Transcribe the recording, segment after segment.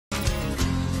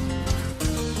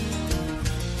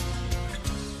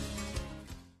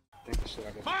shit,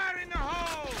 I got Fire in the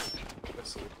hole!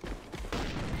 Let's see.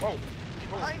 Whoa!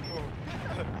 Behind you!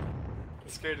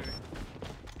 It scared me.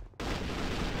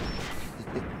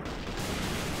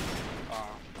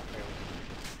 Okay.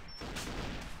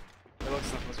 It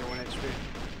looks like it was your 1 HP.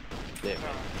 Yeah,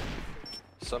 man.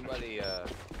 Somebody,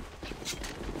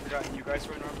 You guys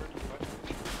were in Robert? What?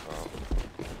 oh.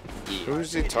 Yeah. Who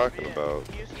is he talking about?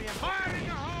 He used to be in Fire in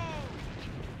the hole!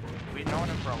 We've known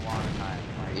him for a long time.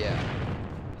 Like, Yeah.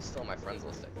 He's still on my friends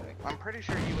list, I think. I'm pretty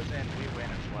sure he was in We Win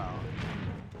as well.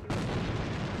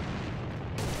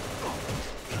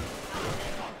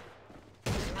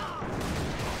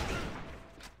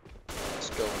 Let's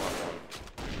go on one.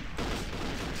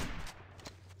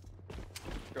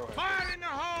 Go ahead. Fire in the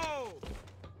hole!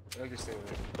 I'll just stay there.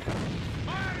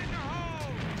 Fire in the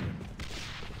hole!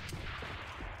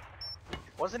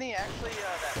 Wasn't he actually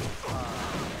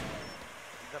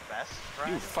the best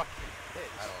friend? You fucking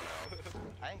bitch. I don't know.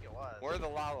 I think it was. Where are the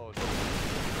Lalos?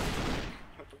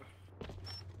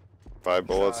 5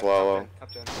 bullets, Lalo.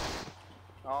 Top 10.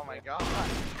 Oh my god.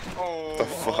 Oh, The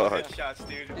all fuck? headshots,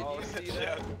 dude. All you see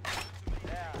that? headshots.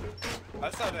 Yeah.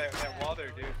 I saw that wall there,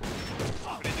 dude.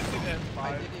 But did you see that I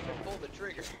 5? didn't even pull the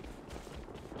trigger.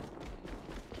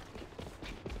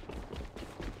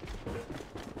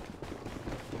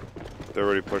 They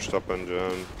already pushed up on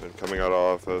Jen and coming out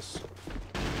of office.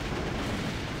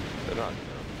 They're not.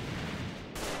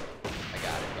 I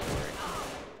got it, don't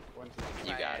worry.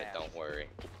 You got it, don't worry.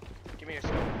 Give me your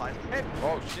skill, please. Hey,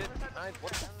 Oh shit!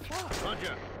 What the fuck?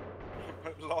 Roger.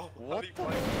 Lol. What How do you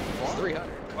play? It's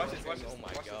 300. Watch this, watch this. Oh my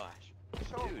watch this. gosh.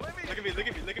 so Dude. Libby. Look at me, look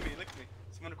at me, look at me, look at me.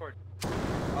 Someone record.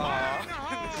 Fire in the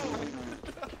hole!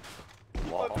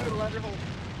 Lol. Through the ladder hole.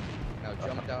 Now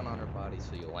jump down on her body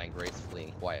so you'll land gracefully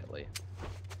and quietly.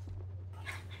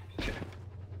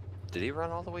 Did he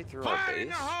run all the way through our Fire in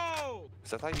base? the hole!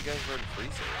 Because I thought you guys were in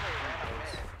freezer.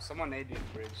 Someone AD the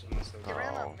bridge. Someone said He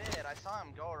ran Oh. on mid. I saw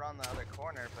him go around the other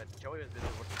corner, but Joey was busy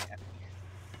looking at me.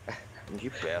 You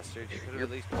bastard. You could have at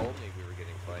least told me we were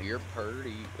getting fight. You're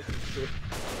purdy.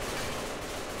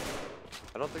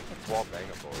 I don't think that's wall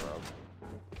bangable, Rob.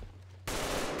 I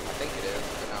think it is,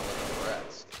 but not with the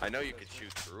rest. I know you could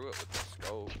shoot through it with the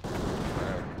scope.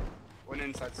 one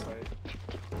inside side.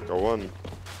 Go one.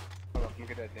 Hold up, I'm gonna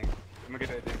get that thing. I'm gonna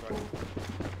get that thing, bro.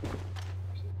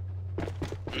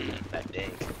 That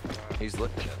dink. He's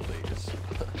looking at least.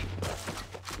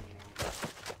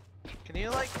 Can you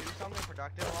like do something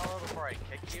productive, Lalo, before I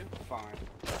kick you? Fine.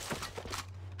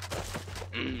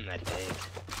 That dink.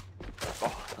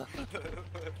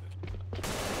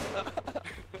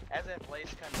 As if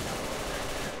Blaze comes down and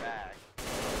get it back.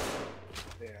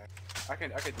 Yeah. I can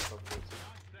do something too.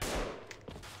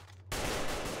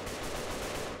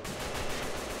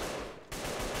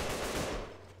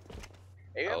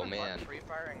 Are you Oh, having man. fun free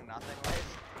firing nothing, Blaze?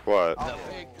 What? Oh.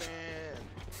 man.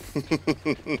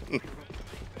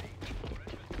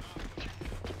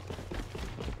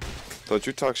 Don't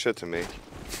you talk shit to me.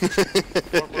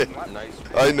 Nice.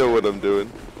 I know what I'm doing.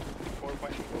 4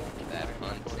 point. That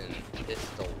Hunting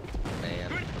pistol,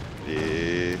 man.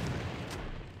 Yeah.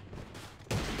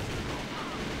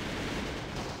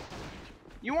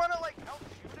 You wanna like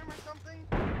outshoot him or something?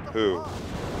 What the Who? fuck?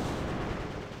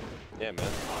 Yeah, man.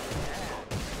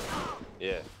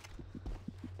 Yeah.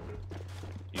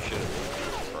 You should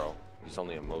have moved, bro. He's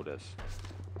only a modus.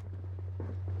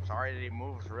 Sorry that he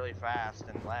moves really fast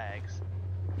and lags.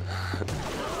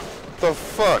 The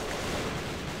fuck?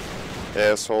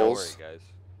 Assholes. Don't worry, guys.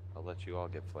 I'll let you all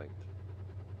get flanked.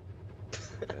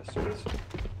 Bastards.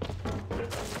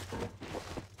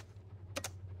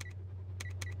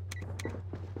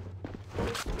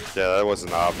 Yeah, that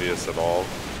wasn't obvious at all.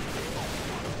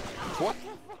 What?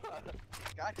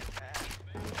 God, you're bad.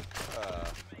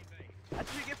 That's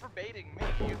what you get for baiting me.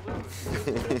 You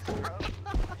lose. Bro.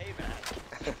 Payback.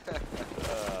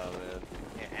 Oh, man.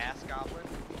 You ass goblin.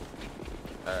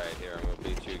 Alright, here, I'm gonna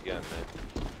beat you again, man.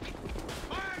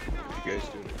 Fire in the hole! You guys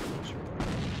doing it for sure.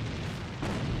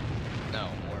 No,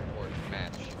 more important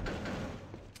match.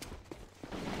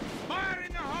 Fire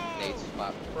in the hole! Nate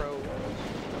Spot Pro.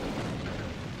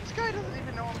 This guy doesn't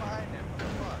even know I'm behind him. What the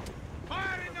fuck?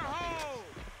 Fire in the hole!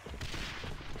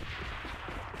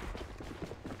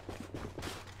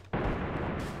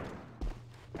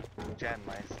 Jen,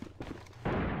 nice.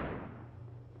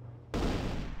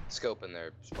 Scope in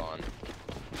there, spawn.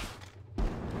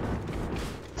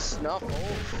 Snuff.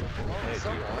 Oh,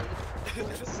 someone.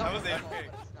 That was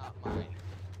epic. It's not mine.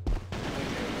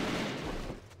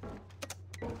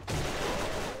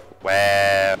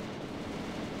 Wow.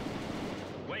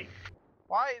 Wait.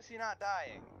 Why is he not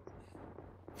dying?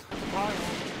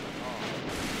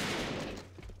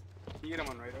 You get him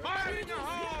on radar. Fire in the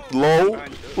hole! Low,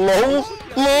 low,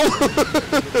 low.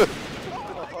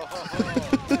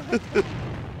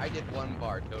 I did 1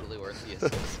 bar, totally worth the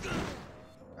assist.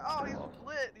 Oh, he's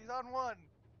lit. He's on 1.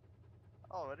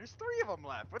 Oh, there's 3 of them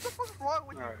left. What the fuck's wrong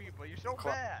with Alright. you people? You're so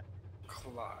Cl- bad.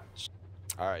 Clutch.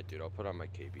 Alright, dude, I'll put on my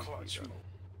KBP. Clutch.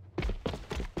 though.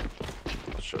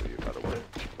 I'll show you how to win.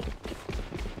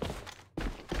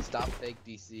 Stop fake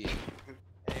DC.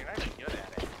 Hey, you're not even good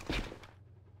at it.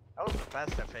 I was the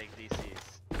best at fake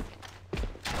DCs.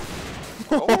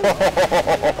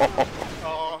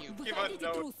 Oh, You give a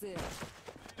no.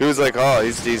 He was like, oh,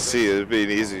 he's DC. It'd be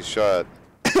an easy shot.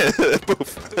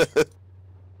 Poof.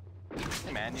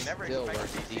 Hey man, you never Still expect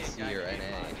worth DC DC guy or to be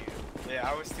NA. on you. Yeah,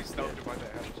 I was too stoked about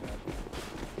that headshot.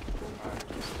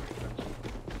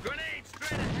 Grenade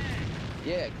straight ahead!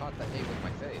 Yeah, I caught that hit with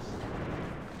my face.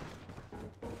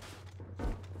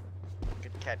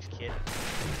 Good catch, kid.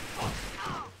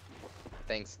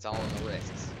 Thanks, it's all on the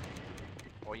wrists.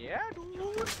 Oh yeah,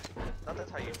 dude. Thought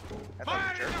that's how you. I Fire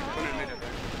thought in you the jerked. Put him in it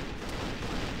there.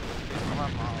 I'm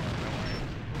on Mahalo, don't worry.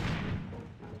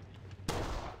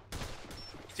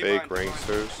 Fake T-Bone,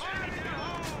 ringsters. Fire in the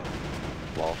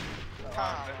hole! Lol.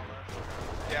 Ah,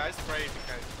 Yeah, I sprayed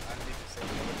because I need to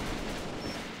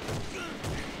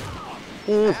save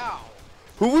Ooh, Ow!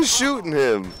 who was shooting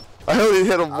him? I only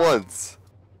hit him once.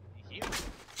 you.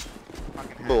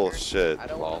 Fucking hacker. Bullshit. I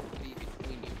don't Lol. want to be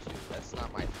between you two. That's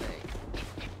not my thing.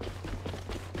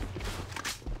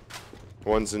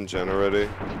 One's in gen already.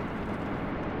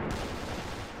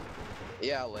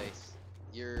 Yeah, Lace.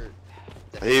 You're...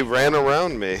 He ran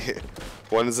around me.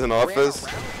 One's in office.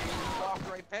 Ran around you, he walked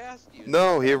right past you.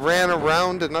 No, he ran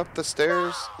around and up the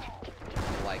stairs.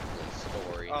 Likely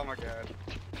story. Oh my god.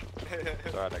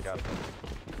 Alright, I got it.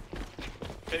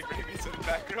 Big babies in the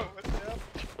back row, what's up?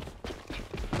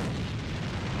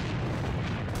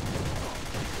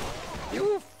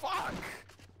 You fuck.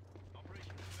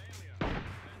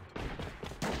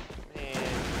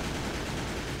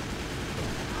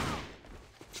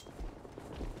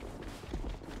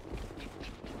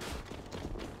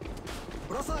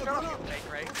 Shut up, you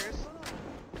fake rangers.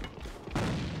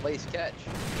 Lace catch.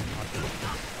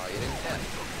 Oh, you didn't catch.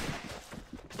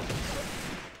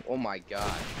 Oh my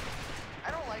god.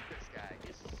 I don't like this guy.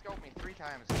 He's scoped me 3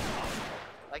 times.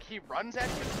 Like he runs at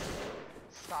you,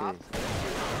 stops.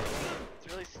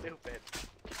 It's really stupid.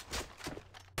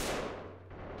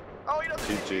 Oh, he doesn't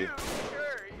hit GG. you.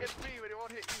 Sure, he hits me, but he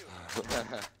won't hit you.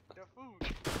 The food.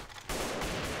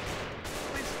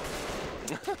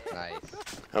 Please. Nice.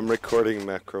 I'm recording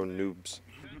macro noobs.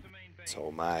 So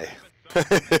am I.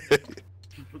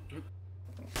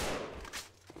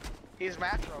 He's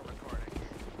macro recording.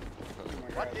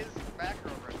 What is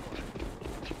macro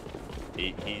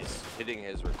recording? He's hitting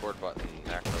his record button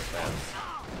macro fast.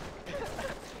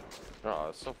 Oh,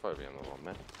 it's so far beyond the wall,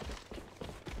 man.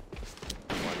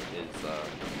 One is,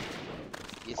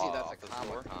 you see, that's a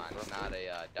Comic-Con, not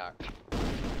a, doc.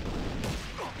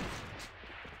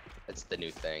 That's the new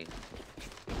thing.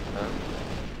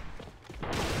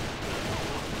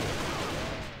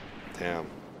 Damn.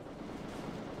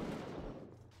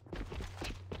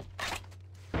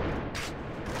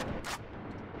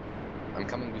 I'm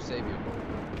coming to save you.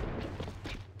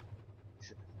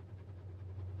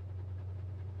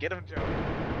 Get him, Joe.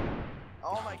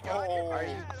 Oh my god. Oh. Are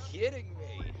you kidding me?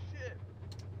 Holy shit.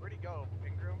 Where'd he go?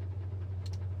 Ingram?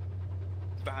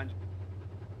 Behind you.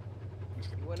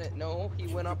 He went no, he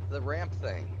went up the ramp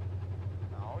thing.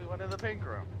 No, he went to the pink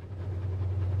room.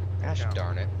 Gosh Yeah.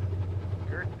 darn it.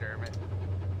 Gert Dermot.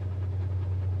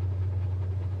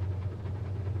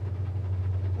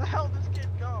 Where the hell did this kid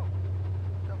go?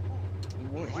 The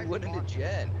fool. He went into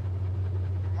gen.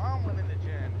 Mom went into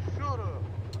gen. Shoot up.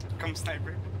 Come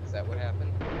sniper. Is that what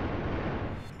happened?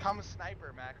 Come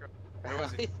sniper, macro. Where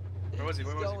was he? Where was he?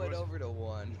 Where He's was he? going Where was over to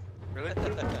 1. Really?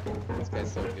 This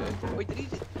guy's so good. Wait, did he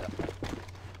just...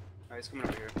 Oh, he's coming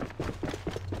over here.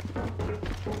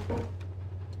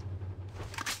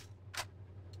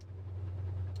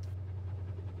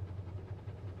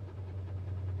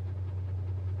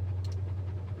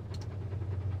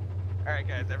 Alright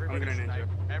guys, everybody gonna ninja. snipe.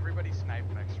 Everybody snipe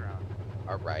next round.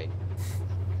 Alright.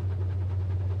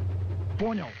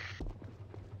 Понял.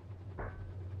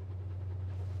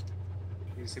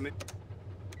 You see me?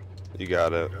 You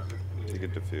got it. You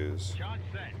can defuse.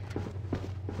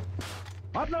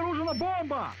 Обнаружена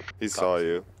бомба! He saw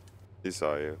you. He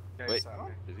saw you. Yeah, he Wait. saw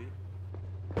me. Did he?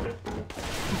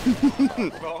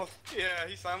 Well, yeah,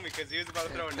 he saw me because he was about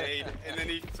to throw a nade, and then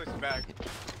he switched back.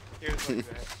 He was like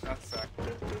that. That sucked.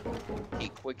 He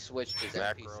quick switched his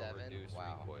Macro MP7. reduced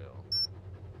Wow. recoil.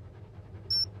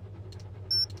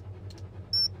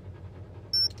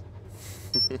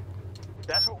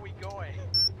 That's what we going.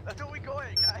 That's what we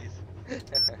going, guys.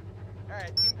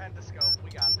 Alright, Team Pentascope, we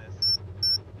got this.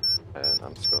 And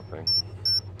I'm scoping.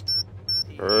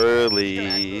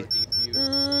 Early. Yeah,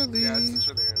 it's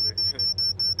really early.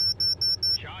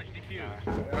 Charge defused.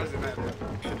 It wasn't that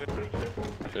early.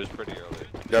 It was pretty early.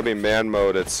 Gotta be man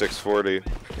mode at 640.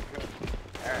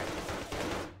 Alright.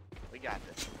 We got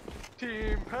this.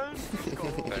 Team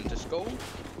Pentascope. Pentascope.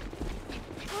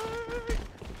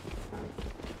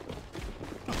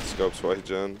 Scopes white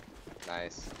gen.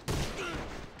 Nice.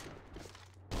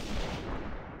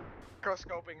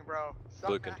 Macroscoping, bro.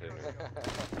 Blue Stop container.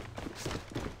 macroscoping.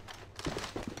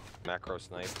 Macro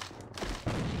snipe.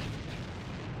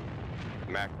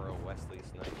 Macro Wesley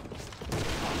snipe.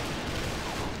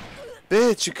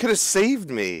 Bitch, you could have saved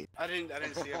me. I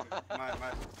didn't see him. My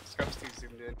scope's too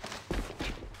zoomed in.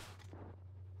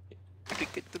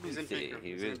 He's in pink room.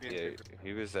 He's in pink room.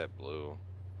 He was at blue.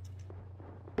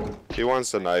 He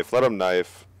wants a knife. Let him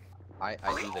knife. I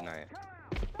do the knife.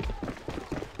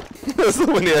 That's the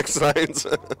when the X signs.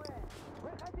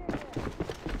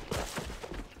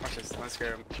 Watch this. Let's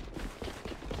scare him.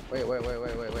 Wait.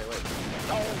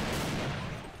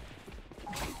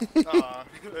 Aw.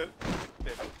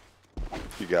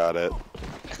 You got it.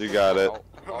 You got it.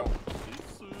 Oh.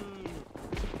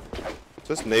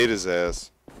 Just nade his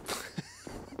ass.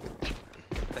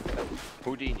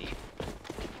 Houdini.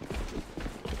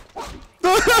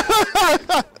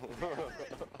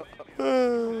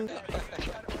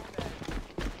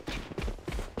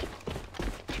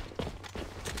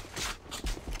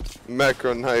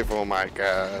 Macro knife, oh my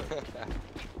god.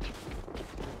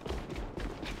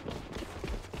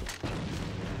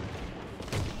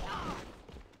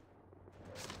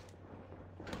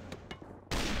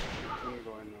 I'm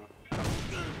going now.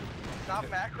 Stop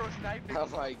macro sniping. Oh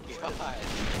my god.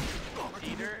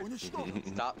 Cheater.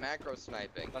 Stop macro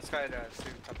sniping. Let's try to do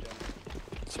top gen.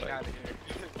 Sorry. Get out of here.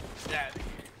 Get out of here.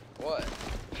 What?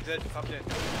 He said top gen.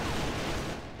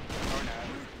 Or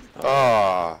not.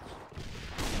 Ah.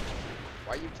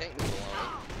 Why you tank me,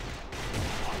 Maloney?